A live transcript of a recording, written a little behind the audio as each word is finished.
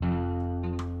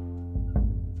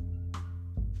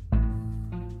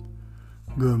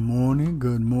Good morning,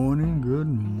 good morning, good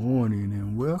morning,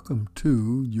 and welcome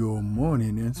to your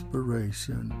morning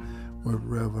inspiration with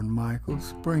Reverend Michael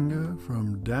Springer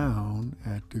from Down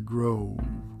at the Grove.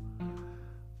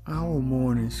 Our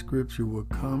morning scripture will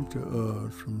come to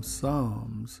us from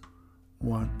Psalms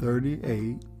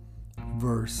 138,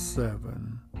 verse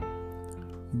 7.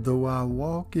 Though I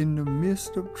walk in the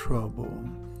midst of trouble,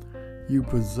 you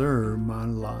preserve my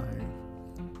life.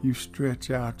 You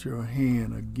stretch out your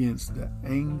hand against the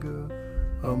anger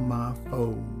of my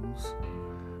foes.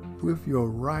 With your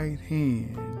right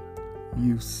hand,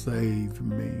 you save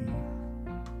me.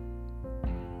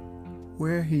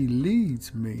 Where he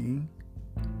leads me,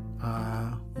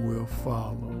 I will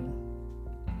follow.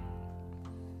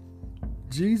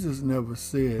 Jesus never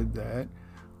said that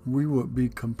we would be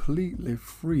completely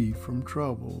free from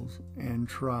troubles and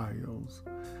trials.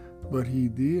 But he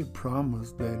did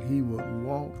promise that he would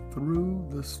walk through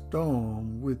the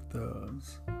storm with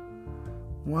us.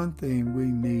 One thing we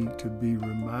need to be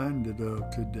reminded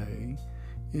of today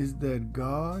is that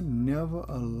God never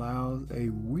allows a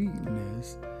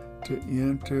weakness to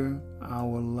enter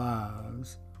our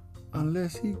lives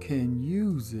unless he can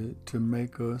use it to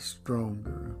make us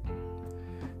stronger.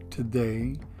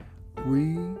 Today,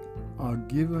 we are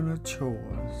given a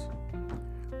choice.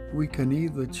 We can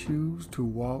either choose to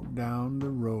walk down the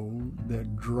road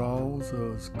that draws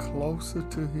us closer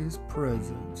to his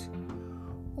presence,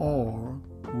 or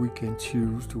we can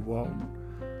choose to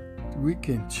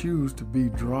be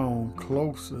drawn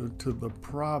closer to the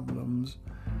problems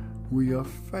we are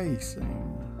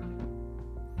facing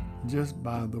just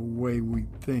by the way we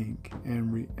think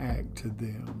and react to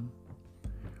them.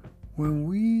 When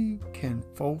we can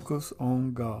focus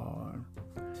on God,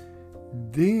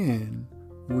 then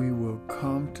we will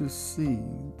come to see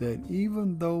that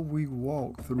even though we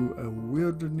walk through a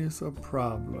wilderness of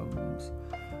problems,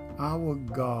 our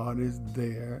God is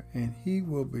there and he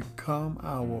will become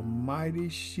our mighty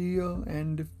shield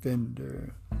and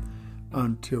defender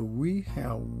until we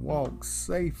have walked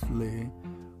safely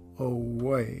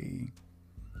away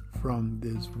from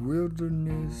this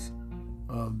wilderness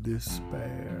of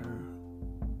despair.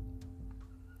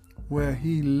 Where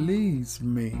he leads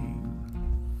me,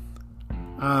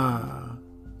 I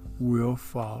will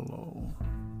follow.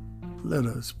 Let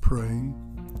us pray.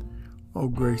 Oh,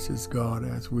 gracious God,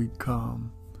 as we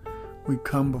come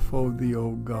before thee,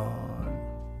 O God,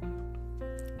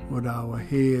 with our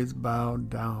heads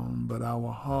bowed down, but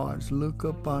our hearts look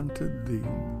up unto thee.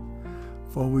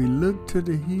 For we look to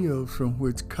the hills from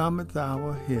which cometh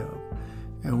our help,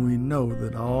 and we know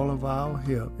that all of our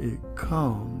help, it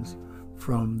comes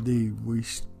from thee. We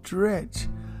stretch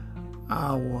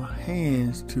our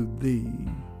hands to thee.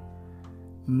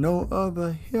 No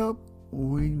other help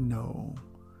we know.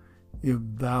 If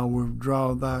thou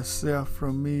withdraw thyself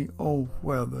from me, O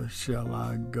whither shall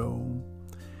I go?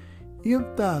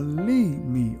 If thou lead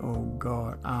me, O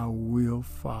God, I will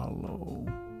follow.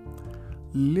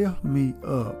 Lift me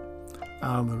up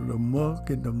out of the muck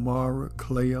and the marred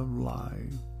clay of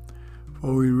life.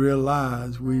 For we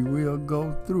realize we will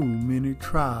go through many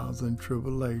trials and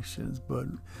tribulations, but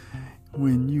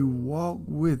when you walk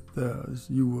with us,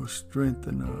 you will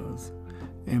strengthen us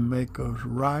and make us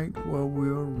right where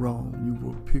we're wrong. You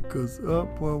will pick us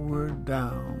up where we're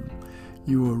down.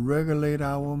 You will regulate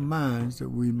our minds that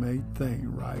we may think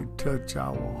right, touch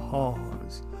our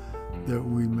hearts that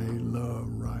we may love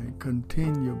right.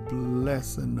 Continue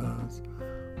blessing us,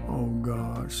 oh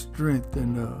God,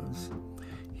 strengthen us.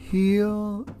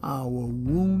 Heal our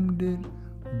wounded,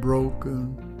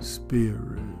 broken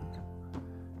spirit,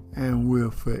 and we'll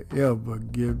forever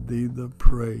give thee the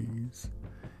praise.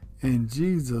 In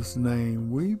Jesus'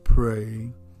 name we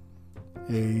pray,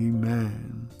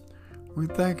 amen. We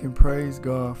thank and praise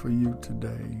God for you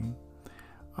today.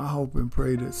 I hope and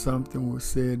pray that something was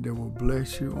said that will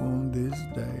bless you on this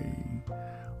day.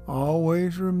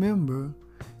 Always remember,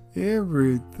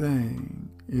 everything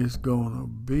is gonna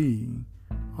be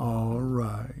all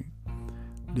right.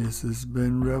 This has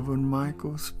been Reverend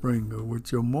Michael Springer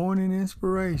with your morning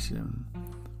inspiration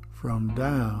from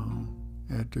Down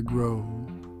at the Grove.